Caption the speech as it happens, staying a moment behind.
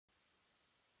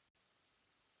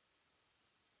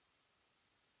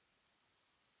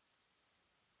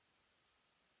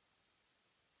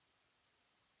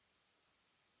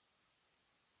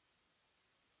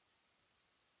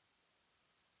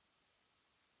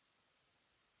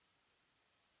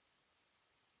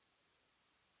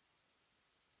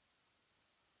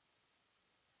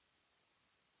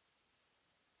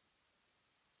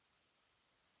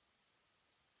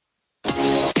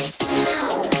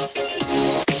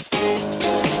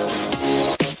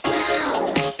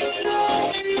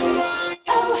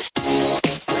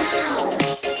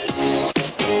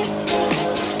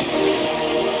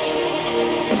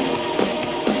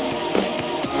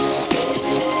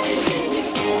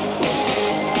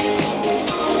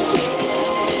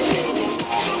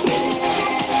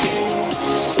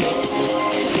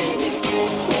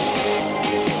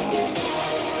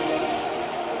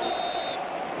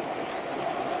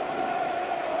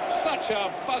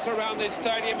buzz around this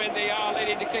stadium in the hour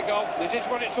leading to kick-off. This is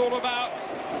what it's all about.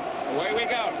 Away we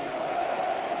go.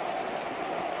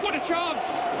 What a chance!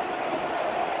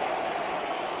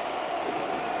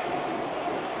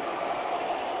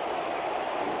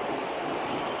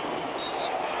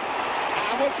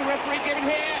 And what's the referee given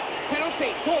here?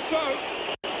 Penalty, thought so.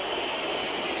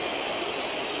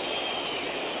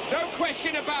 No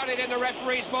question about it in the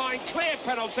referee's mind. Clear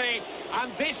penalty,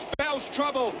 and this spells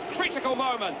trouble. Critical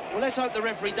moment. Well, let's hope the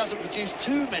referee doesn't produce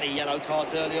too many yellow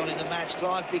cards early on in the match,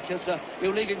 Clive, because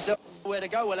he'll leave himself where to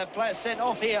go. We'll have players sent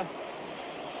off here.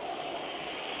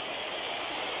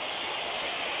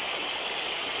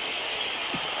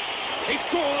 He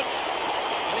scored.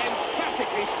 An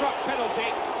emphatically struck penalty.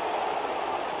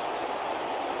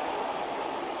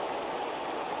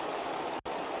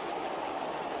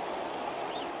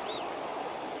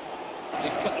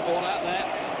 He's cut the ball out there.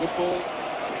 Good ball.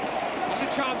 There's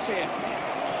a chance here.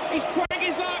 He's trying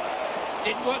his luck.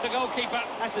 Didn't work the goalkeeper.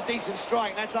 That's a decent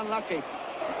strike. That's unlucky.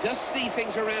 Just see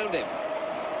things around him.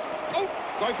 Oh,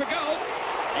 going for goal.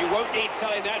 You won't need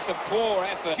telling, that's a poor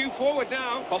effort. Few forward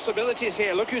now. Possibilities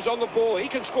here. Look who's on the ball. He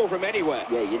can score from anywhere.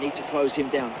 Yeah, you need to close him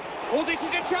down. Oh, this is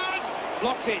a chance.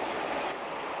 Blocked it.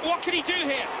 What can he do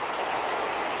here?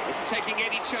 Isn't taking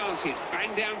any chances.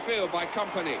 Banged downfield by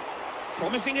Company.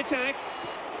 Promising attack.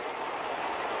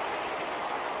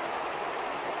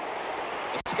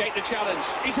 Escape the challenge.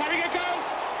 He's having a go.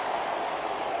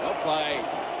 Well played.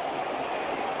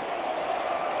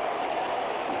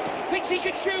 Thinks he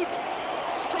can shoot.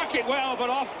 Struck it well, but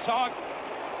off target.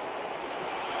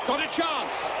 Got a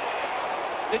chance.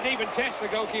 Didn't even test the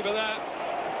goalkeeper there.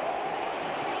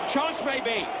 Chance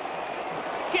maybe.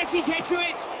 Gets his head to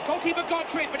it. Goalkeeper got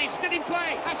to it, but he's still in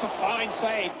play. That's a fine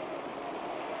save.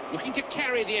 Looking to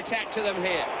carry the attack to them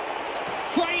here.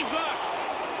 Tries luck.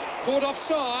 Caught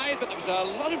offside, but there was a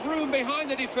lot of room behind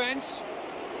the defence.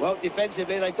 Well,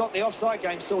 defensively, they've got the offside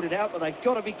game sorted out, but they've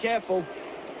got to be careful.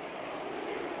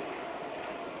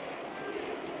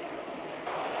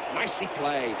 Nicely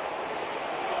played.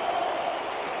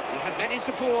 He had many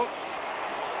support.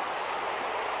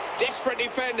 Desperate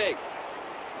defending.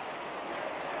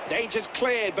 Danger's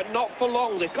cleared, but not for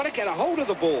long. They've got to get a hold of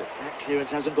the ball. That clearance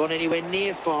hasn't gone anywhere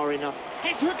near far enough.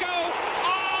 It's for goal.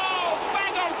 Oh,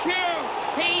 bang on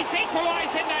cue. He's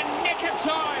equalised in the nick of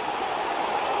time.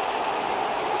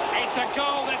 It's a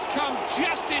goal that's come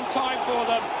just in time for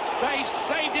them. They've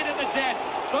saved it at the death.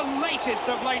 The latest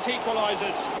of late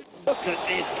equalisers. Look at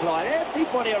this, Clyde.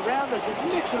 Everybody around us is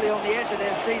literally on the edge of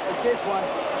their seat as this one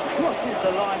crosses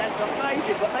the line. That's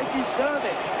amazing, but they deserve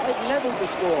it. They've levelled the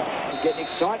score. I'm getting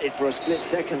excited for a split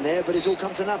second there, but it's all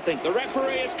come to nothing. The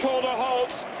referee has called a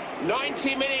halt.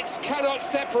 90 minutes cannot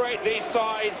separate these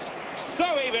sides. So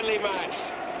evenly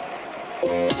matched.